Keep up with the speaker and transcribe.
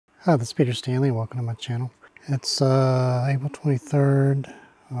Hi, this is Peter Stanley. Welcome to my channel. It's April 23rd.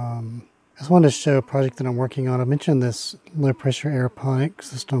 I just wanted to show a project that I'm working on. I mentioned this low pressure aeroponic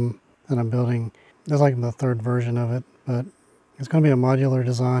system that I'm building. It's like the third version of it, but it's going to be a modular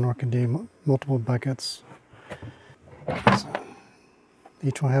design where I can do multiple buckets. So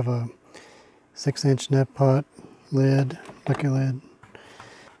each will have a 6-inch net pot lid, bucket lid,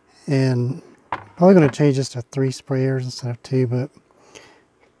 and probably going to change this to 3 sprayers instead of 2, but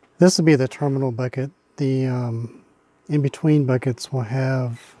this will be the terminal bucket. The in-between buckets will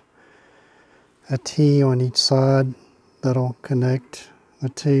have a T on each side that'll connect the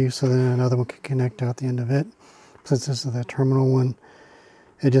two, so then another one can connect out the end of it. Since this is the terminal one,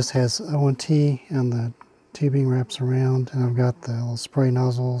 it just has one T and the tubing wraps around, and I've got the little spray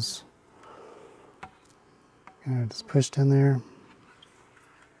nozzles just pushed in there.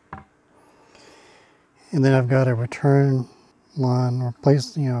 And then I've got a return line or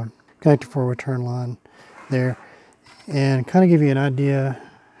place, connected for a return line there, and kind of give you an idea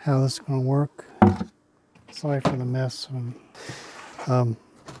how this is going to work. Sorry for the mess.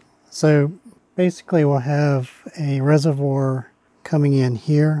 So basically we'll have a reservoir coming in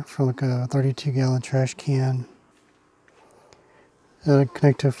here from like a 32-gallon trash can.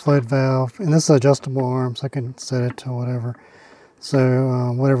 Connect to a float valve, and this is an adjustable arm, so I can set it to whatever.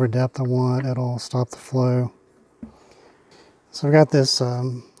 So whatever depth I want, it'll stop the flow. So I've got this,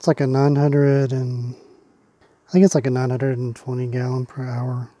 it's like a 920 gallon per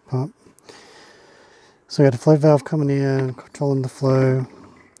hour pump. So I got the float valve coming in, controlling the flow.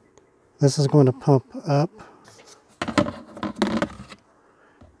 This is going to pump up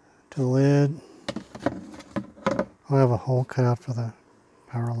to the lid. I'll have a hole cut out for the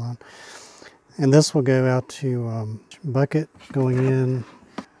power line. And this will go out to bucket going in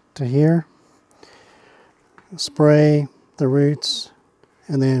to here. Spray the roots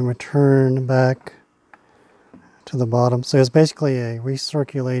and then return back to the bottom. So it's basically a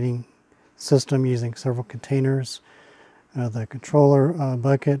recirculating system using several containers. The controller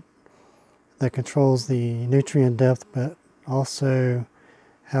bucket that controls the nutrient depth, but also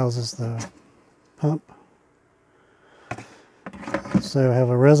houses the pump. So I have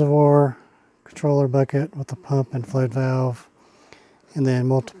a reservoir controller bucket with the pump and float valve, and then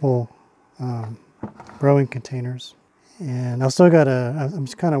multiple growing containers. And I've still got I'm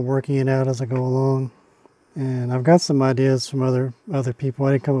just kind of working it out as I go along. And I've got some ideas from other people.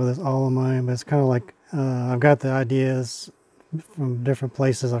 I didn't come up with this all on my own, but it's kind of like I've got the ideas from different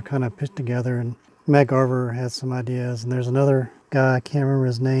places I've kind of put together. And Matt Garver has some ideas, and there's another guy, I can't remember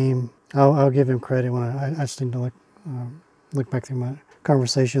his name. I'll give him credit when I just need to look back through my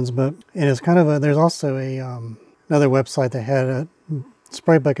conversations. But and it's kind of there's also another website that had a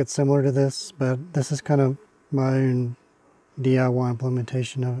spray bucket similar to this, but this is kind of my own DIY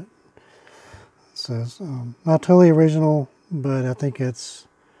implementation of it. So it's not totally original, but I think it's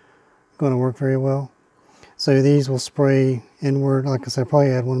going to work very well. So these will spray inward. Like I said, I'll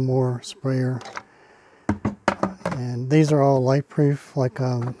probably add one more sprayer. And these are all light proof, like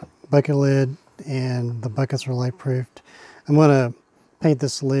bucket lid, and the buckets are light proofed. I'm going to paint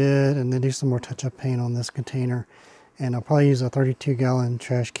this lid and then do some more touch-up paint on this container. And I'll probably use a 32-gallon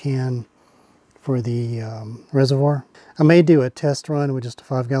trash can for the reservoir. I may do a test run with just a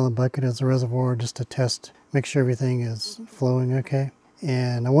 5-gallon bucket as a reservoir just to test, make sure everything is flowing okay.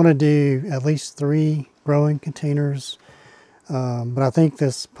 And I want to do at least 3 growing containers, but I think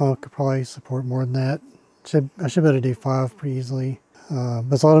this pump could probably support more than that. I should be able to do 5 pretty easily. But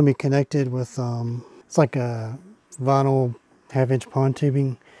it's all going to be connected with, it's like a vinyl 1/2-inch pond tubing.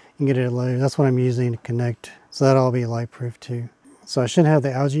 You can get it at Lowe's. That's what I'm using to connect. So that'll all be light proof too. So I shouldn't have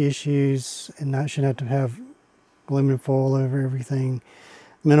the algae issues, and I shouldn't have to have aluminum foil over everything.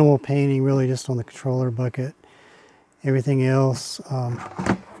 Minimal painting, really just on the controller bucket. Everything else,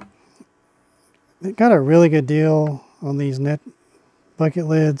 they got a really good deal on these net bucket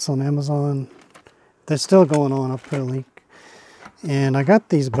lids on Amazon. They're still going on. I'll put a link. And I got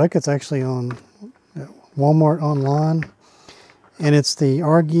these buckets actually on Walmart online, and it's the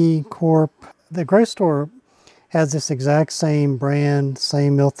Argy Corp. The grocery store has this exact same brand,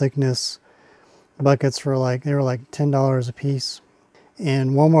 same mil thickness buckets for they were like $10 a piece. And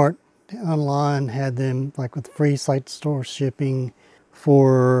Walmart online had them like with free site store shipping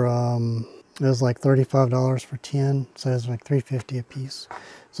for, it was like $35 for 10. So it was like $3.50 a piece.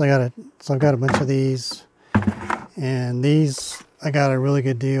 So I've got a bunch of these, and these, I got a really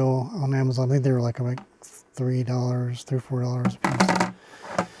good deal on Amazon. I think they were like $3, $4 a piece,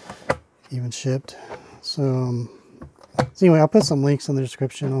 even shipped. So anyway, I'll put some links in the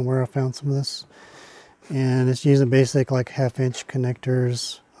description on where I found some of this. And it's using basic like 1/2-inch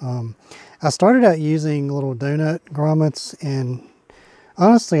connectors. I started out using little donut grommets, and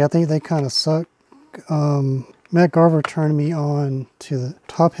honestly, I think they kind of suck. Matt Garver turned me on to the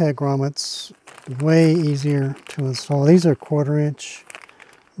top head grommets, way easier to install. These are 1/4 inch,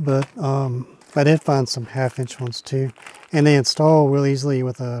 but I did find some 1/2 inch ones too, and they install real easily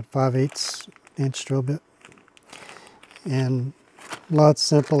with a 5/8 inch drill bit, and a lot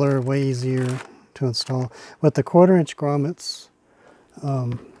simpler, way easier to install. With the 1/4 inch grommets,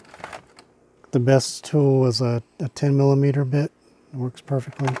 the best tool is a 10 millimeter bit. It works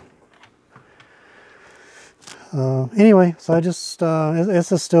perfectly. Anyway, so I just,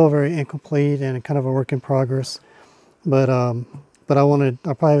 this is still very incomplete and kind of a work in progress, but I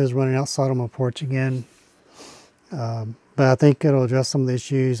probably was running outside on my porch again. But I think it'll address some of the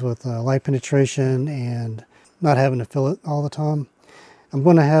issues with light penetration and not having to fill it all the time. I'm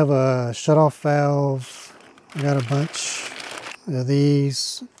going to have a shutoff valve. I got a bunch of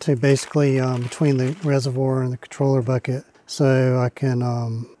these to basically between the reservoir and the controller bucket, so I can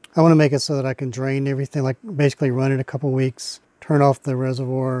I want to make it so that I can drain everything, like basically run it a couple weeks, turn off the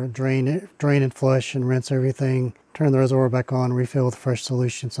reservoir, drain and flush and rinse everything, turn the reservoir back on, refill with fresh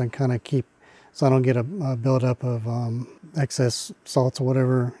solution, so I can kind of keep, so I don't get a buildup of excess salts or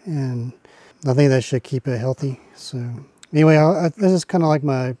whatever, and I think that should keep it healthy. So anyway, this is kind of like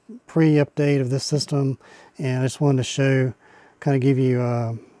my pre-update of this system, and I just wanted to show, kind of give you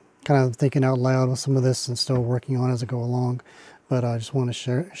kind of thinking out loud with some of this and still working on as I go along, but I just want to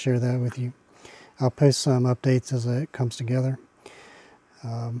share that with you. I'll post some updates as it comes together.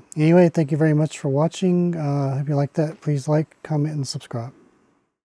 Anyway, thank you very much for watching. I hope you like that. Please like, comment, and subscribe.